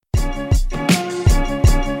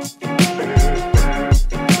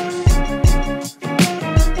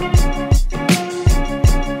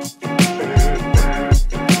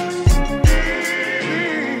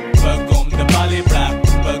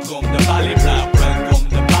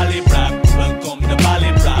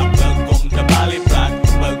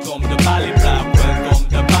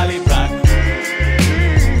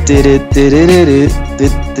Welcome to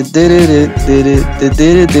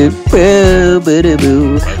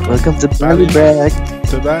Ballybrack.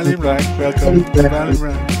 To Ballybrack. Welcome to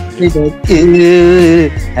Ballybrack.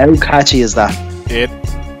 How catchy is that?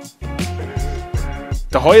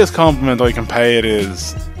 The highest compliment I can pay it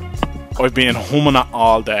is I've been humming it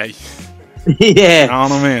all day. Yeah. You know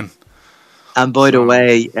what I mean? And by the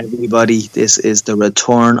way, everybody, this is the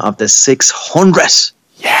return of the 600.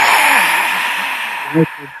 Yeah.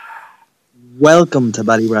 Welcome to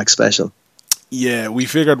Ballybrack Special. Yeah, we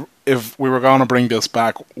figured if we were going to bring this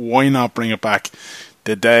back, why not bring it back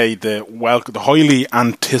the day the highly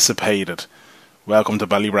anticipated Welcome to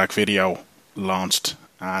Ballybrack video launched.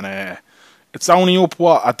 And it's only up,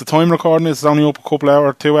 at the time recording, it's only up a couple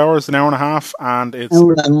hours, 2 hours, an hour and a half, and it's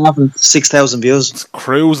 6,000 views. It's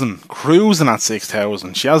cruising at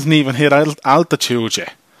 6,000. She hasn't even hit altitude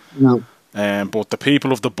yet. No. But the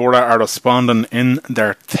people of the borough are responding in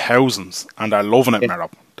their thousands, and they're loving it, Merrill.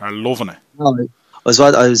 They're loving it. Oh, I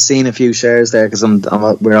was seeing a few shares there because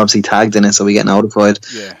we're obviously tagged in it, so we get notified.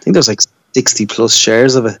 Yeah. I think there's like 60 plus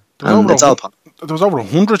shares of it. And it's all there was over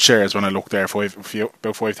 100 shares when I looked there about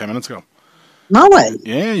 5-10 minutes ago. No way.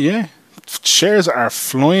 Yeah. Shares are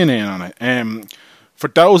flying in on it. For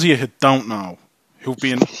those of you who don't know, who've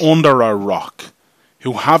been under a rock,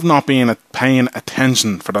 who have not been paying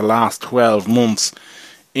attention for the last 12 months,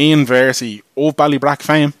 Ian Versio of Ballybrack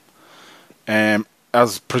fame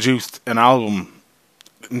has produced an album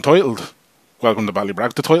entitled Welcome to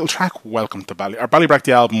Ballybrack. The title track, Welcome to Ballybrack. Or Ballybrack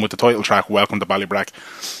the album with the title track, Welcome to Ballybrack,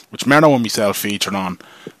 which Merno and myself featured on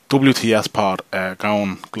WTS Pod,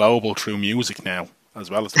 going global through music now, as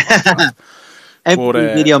well as the podcast.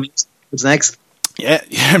 MTV Video Music. What's next? Yeah,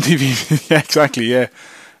 MTV. Yeah, exactly, yeah.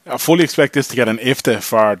 I fully expect this to get an IFTA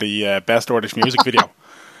for the Best Irish Music Video.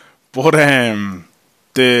 But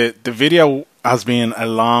the video has been a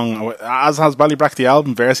long, as has Ballybrack the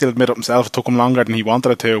album. Versio admitted himself it took him longer than he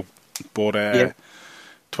wanted it to. But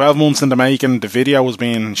 12 months in the making. The video was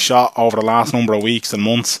being shot over the last number of weeks and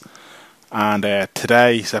months. And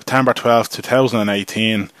today, September 12th,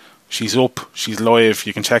 2018, she's up, she's live.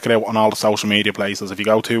 You can check it out on all the social media places. If you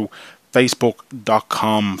go to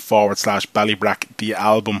facebook.com/Ballybrack the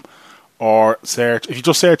album, or if you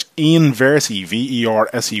just search Ian Versio,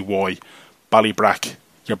 Versey, Ballybrack,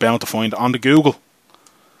 you're bound to find it on the Google.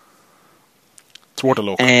 It's worth a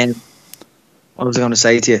look. What was I going to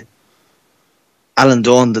say to you? Alan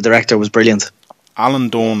Dunn, the director, was brilliant. Alan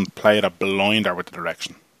Dunn played a blinder with the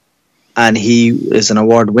direction. And he is an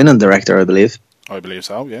award-winning director, I believe. I believe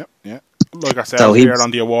so, yeah. Like I said, so here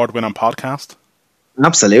on the award-winning podcast.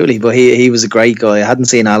 Absolutely, but he was a great guy. I hadn't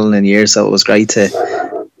seen Alan in years, so it was great to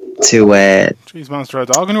Jeez, man, is there a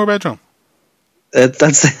dog in your bedroom?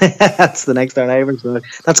 That's the next door neighbours.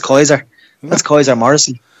 That's Kaiser. That's Kaiser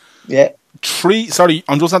Morrison. Yeah. I'm just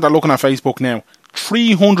looking at Facebook now.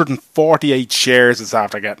 348 shares it's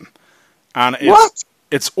after getting. And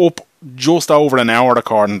it's up just over an hour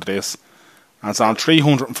according to this. And it's on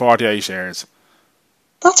 348 shares.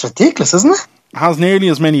 That's ridiculous, isn't it? It has nearly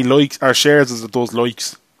as many likes or shares as it does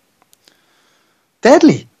likes.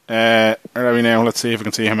 Deadly. Now let's see if we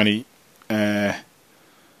can see how many.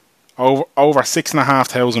 Over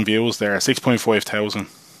 6,500 views there. 6,500.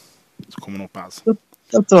 It's coming up as.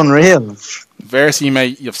 That's unreal. Versio,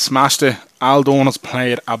 mate, you've smashed it. Al Dunn has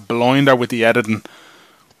played a blinder with the editing.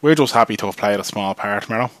 We're just happy to have played a small part,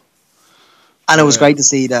 Merrill. And it was great to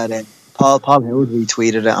see that Paul Howard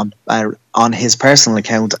retweeted it on his personal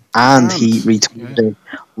account, and he retweeted it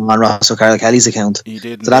on Ross O'Carroll Kelly's account. He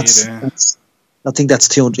did. So that's I think that's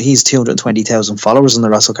 200. He's 220,000 followers on the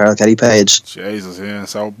Ross O'Carroll Kelly page. Jesus, yeah.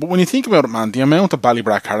 So, but when you think about it, man, the amount of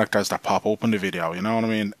Ballybrack characters that pop up in the video, you know what I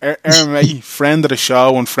mean? RMA, friend of the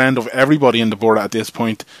show and friend of everybody in the board at this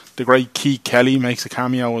point. The great Keith Kelly makes a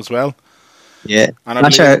cameo as well. Yeah. And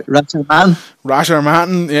Rasher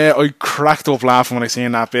Martin, yeah, I cracked up laughing when I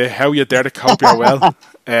seen that bit. How you dare to cope your well.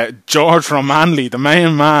 George from Manley, the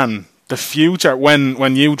main man. The future,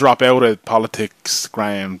 when you drop out of politics,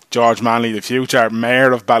 Graham, George Manley, the future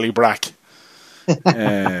mayor of Ballybrack,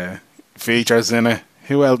 features in it.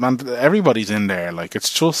 Who else, man? Everybody's in there. Like,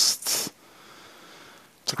 it's a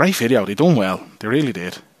great video. They done well. They really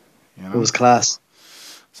did. You know? It was class.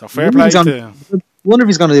 So fair play to. I wonder if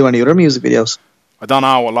he's going to do any other music videos. I don't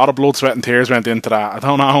know. A lot of blood, sweat, and tears went into that. I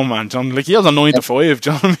don't know, man. John, like he was a 9 to 5.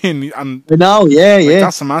 Do you know what I mean? And I know, yeah, like, yeah.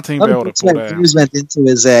 That's the mad thing about it. But tears went into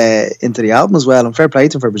his into the album as well, and fair play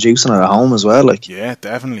to him for producing it at home as well. Like, yeah,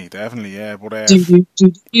 definitely, yeah. But fair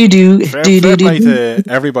play to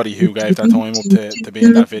everybody who gave their time up to be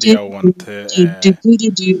in that video and to.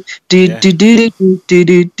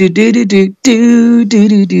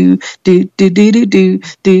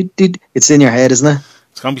 It's in your head, isn't it?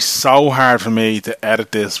 It's gonna be so hard for me to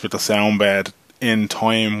edit this with the sound bed in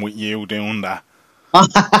time with you doing that.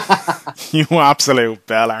 You absolute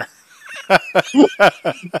beller.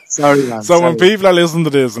 Sorry, man. So when people are listening to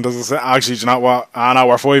this and there's actually, do you know what? I know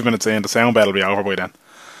we're 5 minutes in. The sound bed will be over by then.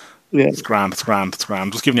 Yeah, it's grand.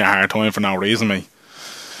 I'm just giving you a hard time for no reason, mate.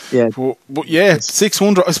 Yeah, but yeah,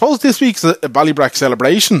 600. I suppose this week's a Ballybrack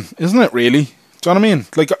celebration, isn't it? Really? Do you know what I mean?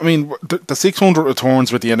 Like, I mean, the 600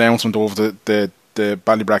 returns with the announcement of the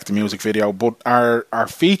Ballybrack the music video, but our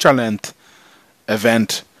feature length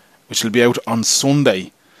event, which will be out on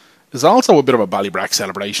Sunday, is also a bit of a Ballybrack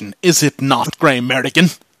celebration, is it not, Graham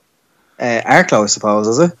Merrigan? Arklow, I suppose,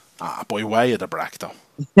 is it? By way of the Brack, though.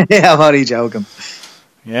 Yeah, I'm only joking.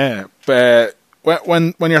 Yeah, but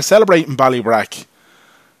when you're celebrating Ballybrack,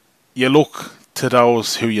 you look to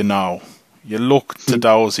those who you know. You look to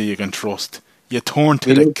those who you can trust. You turn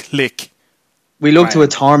to the clique. We look to a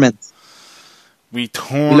torment. We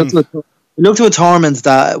look to a torment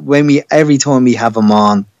that every time we have him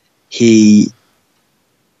on, he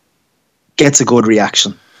gets a good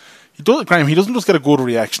reaction. He does, Graham. He doesn't just get a good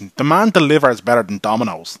reaction. The man delivers better than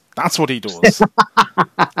Domino's. That's what he does.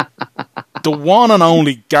 The one and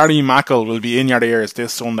only Gary Mackle will be in your ears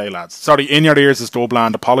this Sunday, lads. Sorry, in your ears is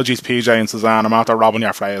Dublin. Apologies, PJ and Suzanne. I'm after robbing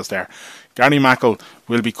your phrase there. Gary Mackle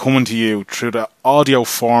will be coming to you through the audio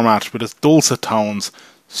format with his dulcet tones,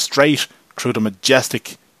 straight through the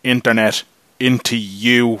majestic internet into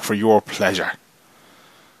you for your pleasure.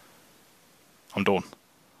 I'm done.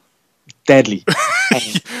 Deadly.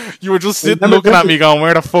 You were just sitting looking at me going,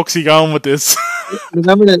 where the fuck's he going with this?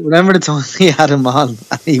 Remember the time he had him on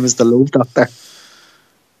and he was the love doctor?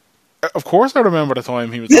 Of course I remember the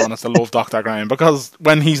time he was on as the love doctor, Graham, because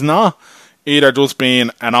when he's not either just being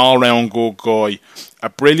an all-round good guy, a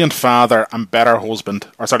brilliant father and better husband,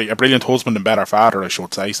 or sorry, a brilliant husband and better father, I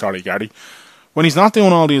should say, sorry, Gary. When he's not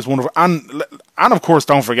doing all these wonderful... And of course,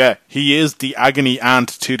 don't forget, he is the agony aunt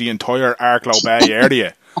to the entire Arklow Bay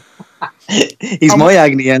area. He's my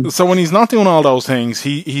agony aunt. So when he's not doing all those things,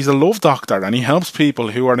 he's a love doctor and he helps people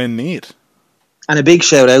who are in need. And a big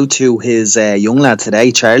shout out to his young lad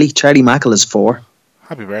today, Charlie. Charlie Mackle is 4.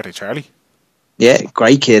 Happy birthday, Charlie. Yeah,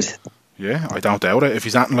 great kid. Yeah, I don't doubt it. If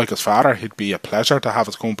he's acting like his father, it'd be a pleasure to have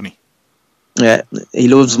his company. Yeah, he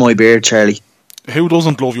loves my beard, Charlie. Who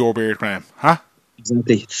doesn't love your beard, Graham? Huh?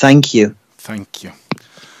 Exactly. Thank you. Thank you.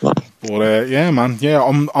 But yeah, man. Yeah,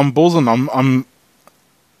 I'm buzzing. I'm.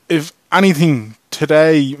 If anything,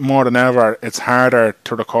 today more than ever, it's harder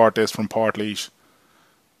to record this from Portlaoise.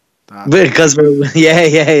 Because we're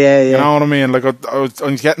yeah. You know what I mean? Like I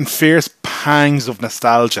was getting fierce pangs of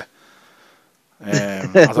nostalgia.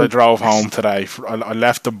 As I drove home today, I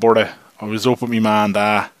left the Burra. I was up with my man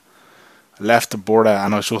there. I left the Burra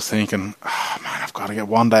and I was just thinking, oh man, I've got to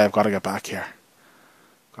get back here.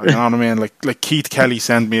 You know what I mean? Like Keith Kelly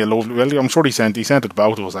sent me a lovely. Well, I'm sure he sent it to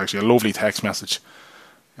both of us actually a lovely text message.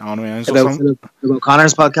 You know what I mean? About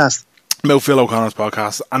O'Connor's podcast. About Phil O'Connor's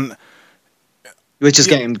podcast, and which is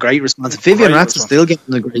getting great response. Vivian Rats is still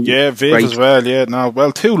getting a great. Yeah, Viv as well. Yeah, no,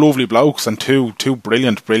 well, 2 lovely blokes and two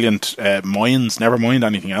brilliant minds. Never mind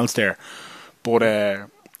anything else there, but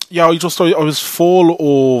yeah, I was full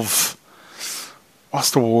of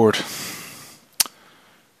what's the word?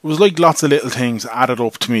 It was like lots of little things added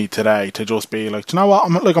up to me today to just be like, do you know what?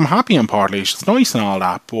 I'm happy in Portlaoise. It's nice and all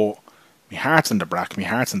that, but my heart's in the Brack, my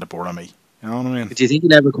heart's in the Burra, me. You know what I mean? Do you think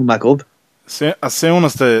you'd ever come back up? As soon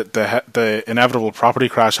as the inevitable property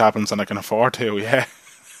crash happens and I can afford to, yeah.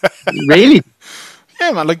 Really?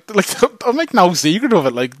 Yeah, man. Like I'll make no secret of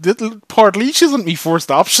it. Like Portlaoise isn't my first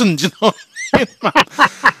option. Do you know what I mean,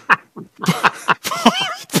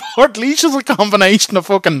 Portlaoise is a combination of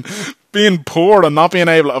fucking being poor and not being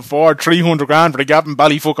able to afford 300 grand for the gap in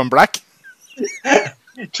fucking Brack.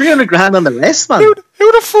 300 grand on the rest, man. Who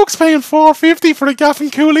the fuck's paying 450 for a gaff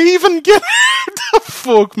and cool even? Get the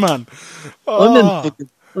fuck, man.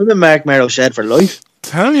 I'm in Mark Merrill shed for life.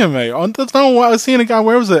 Tell you, mate. I was seeing a guy,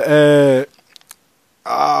 where was it?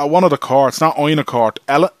 One of the courts, not Oina Court,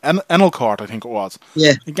 Enel Court, I think it was.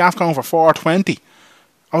 Yeah. A gaff going for 420.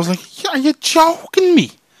 I was like, yeah, are you joking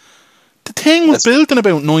me? The thing was built in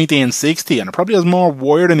about 1960 and it probably has more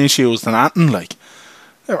wiring issues than anything, like.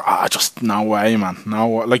 Just no way, man. No,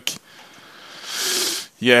 like,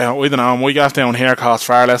 yeah, I don't know. My gaff down here costs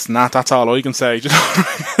far less than that. That's all I can say. Do you know what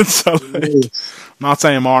I mean? So, like, I'm not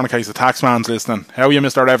saying more in case the taxman's listening. How are you,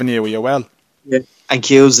 Mr. Revenue? Are you well? Yeah. And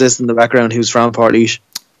Q's listening in the background, who's from Portlaoise.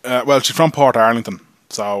 Well, she's from Port Arlington.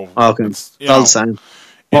 So, okay. It's all the same.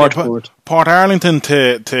 Port Arlington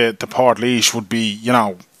to Portlaoise would be, you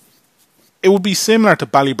know, it would be similar to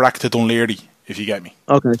Ballybrack to Dunleary, if you get me.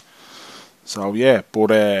 Okay. So, yeah,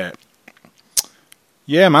 but,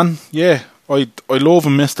 yeah, man, yeah. I love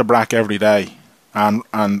and miss the Brack every day. And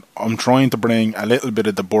I'm trying to bring a little bit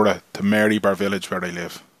of the borough to Marybar Village where I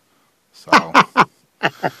live. So,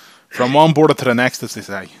 from one borough to the next, as they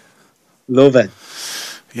say. Love it.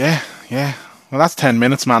 Yeah. Well, that's 10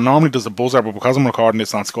 minutes, man. Normally there's a buzzer, but because I'm recording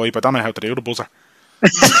this on Skype, I don't know how to do the buzzer.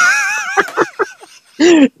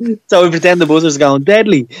 So we pretend the buzzer's going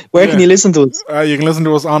deadly. Where can you listen to us? You can listen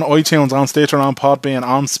to us on iTunes, on Stitcher, on Podbean,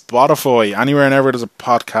 on Spotify. Anywhere and ever there's a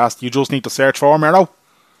podcast, you just need to search for Mero.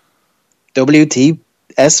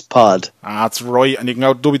 WTS Pod. That's right. And you can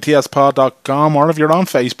go to WTSpod.com, or if you're on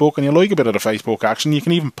Facebook and you like a bit of the Facebook action, you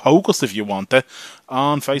can even poke us if you want to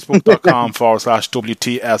on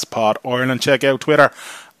Facebook.com/WTS Pod Ireland. Check out Twitter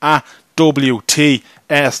at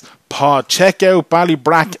WTS Pod. Check out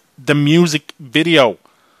Ballybrack, the music video.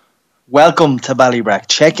 Welcome to Ballybrack.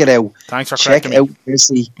 Check it out. Thanks for cracking me.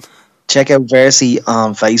 Check out Versi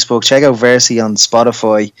on Facebook. Check out Versi on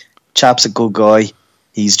Spotify. Chap's a good guy.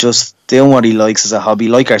 He's just doing what he likes as a hobby,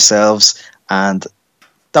 like ourselves. And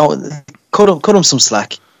don't cut him some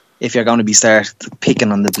slack if you're going to be start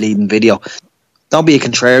picking on the bleeding video. Don't be a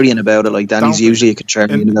contrarian about it like Danny's usually a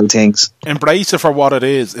contrarian about things. Embrace it for what it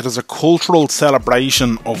is. It is a cultural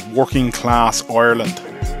celebration of working class Ireland.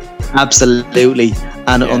 Absolutely.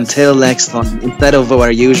 And until next time, instead of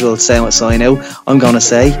our usual sign out, I'm going to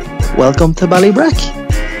say, welcome to Ballybrack.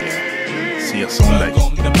 See you Sunday.